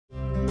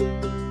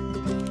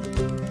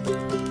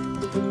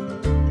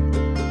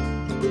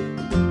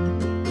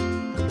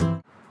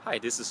Hi,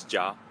 this is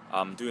Jiang.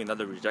 I'm doing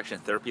another rejection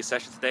therapy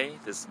session today.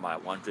 This is my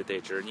 100-day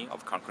journey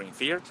of conquering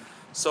fear.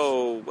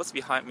 So what's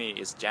behind me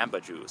is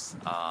Jamba Juice.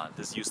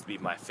 This used to be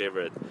my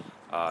favorite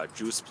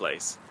juice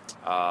place.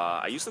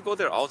 I used to go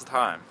there all the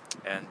time,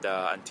 and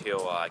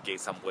until I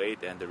gained some weight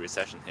and the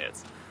recession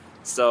hits.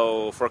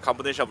 So for a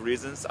combination of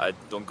reasons, I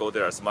don't go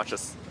there as much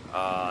as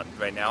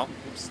right now.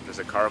 Oops, there's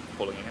a car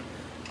pulling in.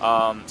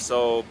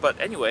 But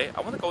anyway,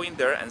 I want to go in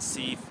there and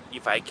see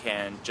if I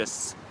can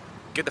just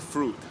get the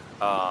fruit.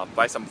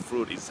 Buy some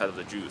fruit inside of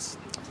the juice,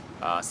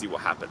 see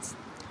what happens.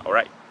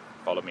 Alright,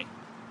 follow me.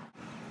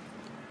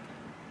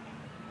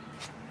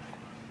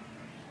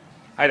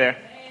 Hi there.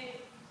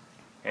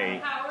 Hey.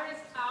 Our power is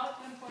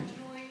out,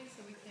 unfortunately,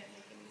 so we can't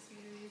make any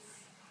smoothies.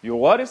 Your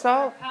what is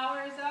out? Our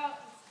power is out.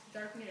 It's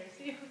dark near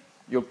you.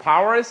 Your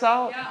power is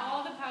out? Yeah,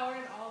 all the power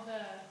and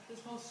this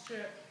whole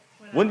strip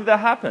went When out. did that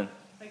happen?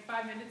 Like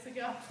 5 minutes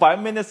ago.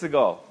 5 minutes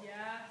ago?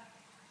 Yeah.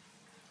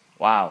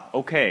 Wow,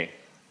 okay.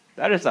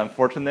 That is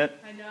unfortunate.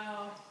 I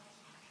know.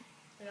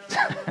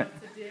 I don't know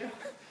what to do.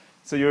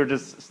 So you're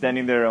just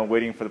standing there and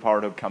waiting for the power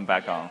to come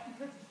back on?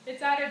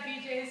 It's out at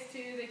BJ's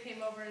too. They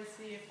came over to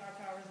see if our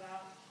power's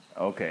out.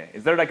 Okay.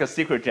 Is there like a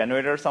secret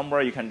generator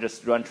somewhere you can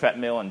just run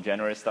treadmill and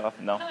generate stuff?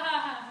 No?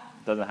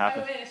 Doesn't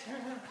happen? I wish.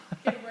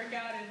 Get a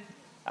workout and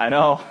I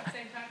know. at the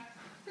same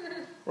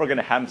time. We're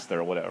gonna hamster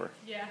or whatever.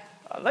 Yeah.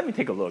 Let me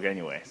take a look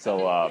anyway. So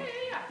Yeah.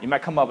 you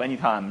might come up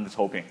anytime. I'm just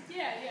hoping.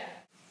 Yeah.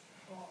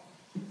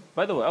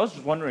 By the way, I was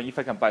just wondering if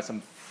I can buy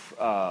some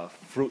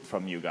fruit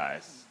from you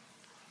guys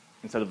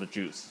instead of the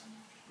juice.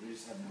 We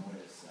just have no way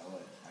to sell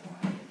it. I don't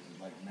have any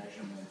like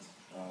measurement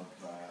of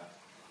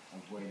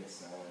way to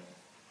sell it.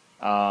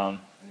 And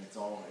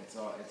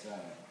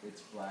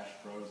it's flash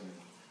frozen.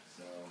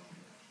 So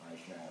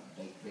like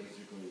they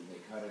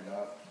cut it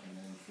up and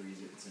then freeze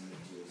it and send it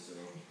to us. So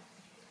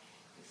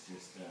it's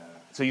just.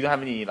 So you don't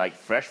have any like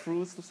fresh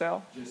fruits to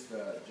sell? Just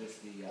the.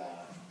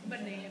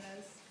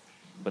 Bananas.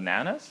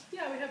 Bananas?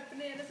 Yeah, we have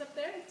bananas up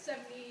there.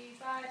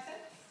 75 cents.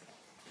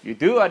 You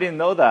do? I didn't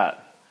know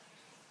that.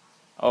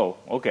 Oh,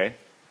 okay.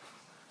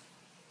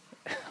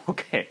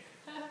 Okay.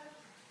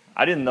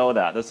 I didn't know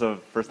that. That's the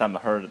first time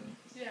I heard it.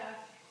 Yeah.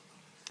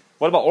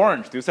 What about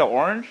orange? Do you sell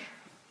orange?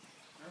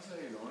 I'll sell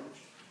you an orange.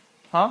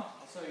 Huh?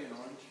 I'll sell you an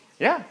orange.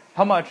 Yeah.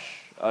 How much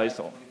is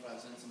 25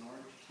 cents an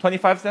orange.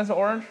 25 cents an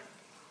orange?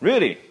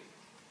 Really?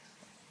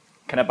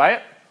 Can I buy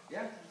it?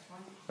 Yeah, that's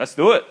fine. Let's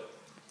do it.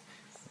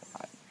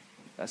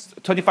 That's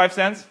 25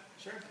 cents?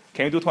 Sure.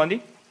 Can you do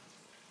 20?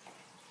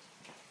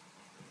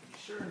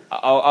 Sure.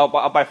 I'll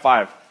buy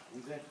 5.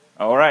 Okay.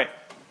 All right.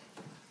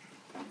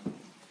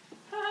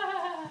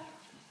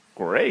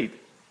 Great.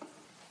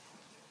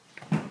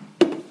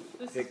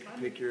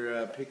 Pick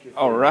your.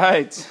 All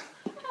right.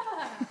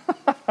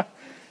 Do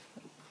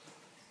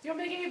you want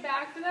me to get you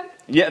back for them?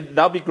 Yeah,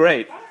 that'll be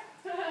great.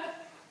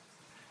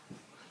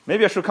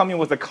 Maybe I should come in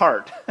with a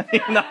cart. Go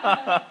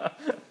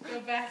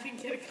back and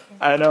get a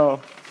card. I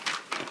know.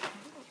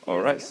 All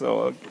right,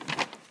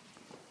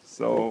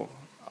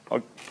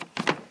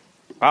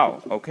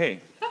 wow, okay.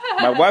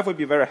 My wife would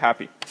be very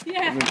happy.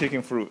 Yeah. I've been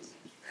taking fruits.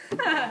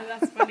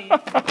 That's funny.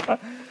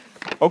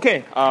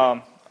 Okay,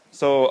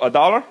 so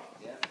 $1?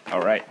 Yeah.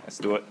 All right, let's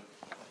do it.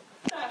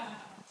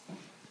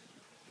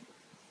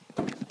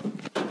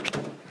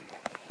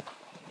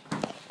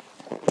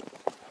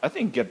 I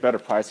think get better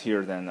price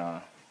here than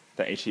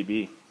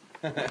HEB.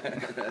 I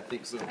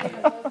think so.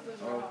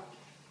 Oh.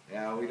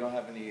 Yeah, we don't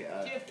have any. Do you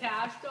have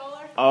cash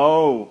dollar?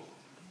 Oh,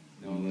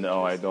 No,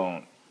 no, I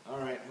don't. All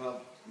right,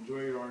 well,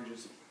 enjoy your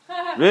oranges.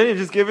 Really?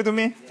 Just give it to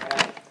me?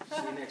 Yeah.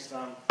 See you next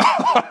time.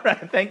 All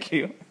right, thank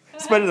you.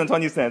 It's better than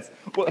 20 cents.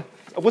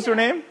 What's your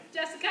name?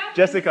 Jessica?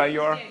 Jessica,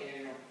 you're?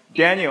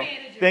 Daniel. He's the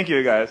manager. Thank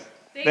you, guys.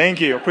 Thank Thank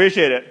you. you.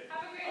 Appreciate it.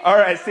 Have a great All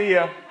day. right, see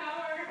ya.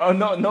 Power. Oh,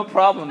 no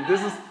problem.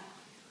 This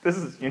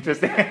is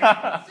interesting. It's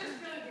just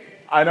really weird.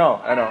 I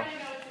know. I don't know what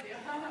to do.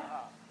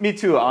 Me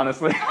too,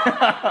 honestly.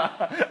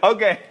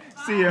 Okay,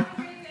 see you. Have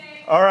a great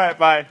day. All right,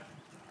 bye.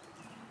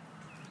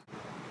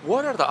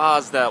 What are the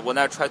odds that when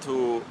I try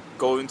to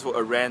go into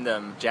a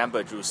random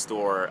Jamba Juice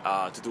store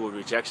to do a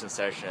rejection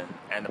session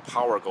and the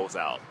power goes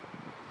out?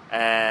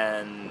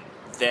 And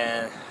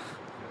then,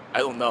 I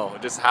don't know,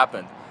 it just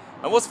happened.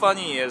 And what's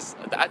funny is,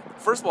 that,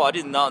 first of all, I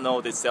did not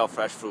know they sell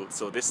fresh fruit.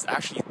 So this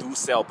actually do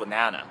sell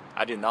banana.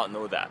 I did not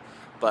know that.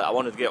 But I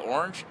wanted to get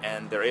orange,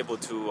 and they're able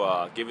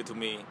to give it to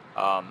me.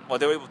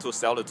 They were able to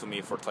sell it to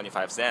me for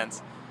 25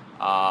 cents.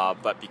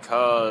 But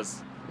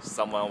because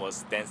someone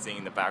was dancing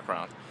in the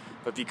background,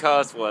 but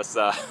because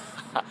the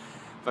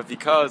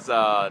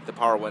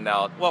power went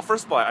out. Well,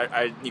 first of all,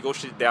 I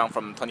negotiated down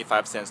from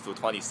 25 cents to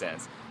 20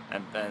 cents,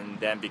 and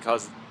then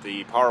because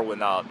the power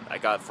went out, I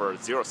got it for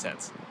 0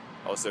 cents.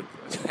 Also,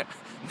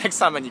 next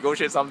time I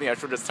negotiate something, I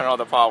should just turn on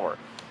the power.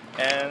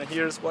 And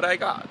here's what I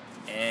got.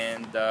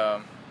 And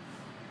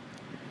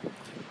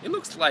it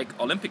looks like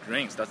Olympic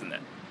rings, doesn't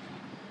it?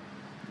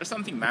 There's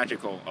something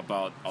magical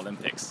about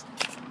Olympics,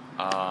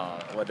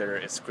 whether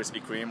it's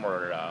Krispy Kreme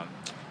or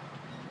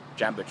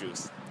Jamba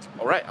Juice.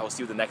 All right, I will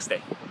see you the next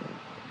day.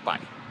 Bye.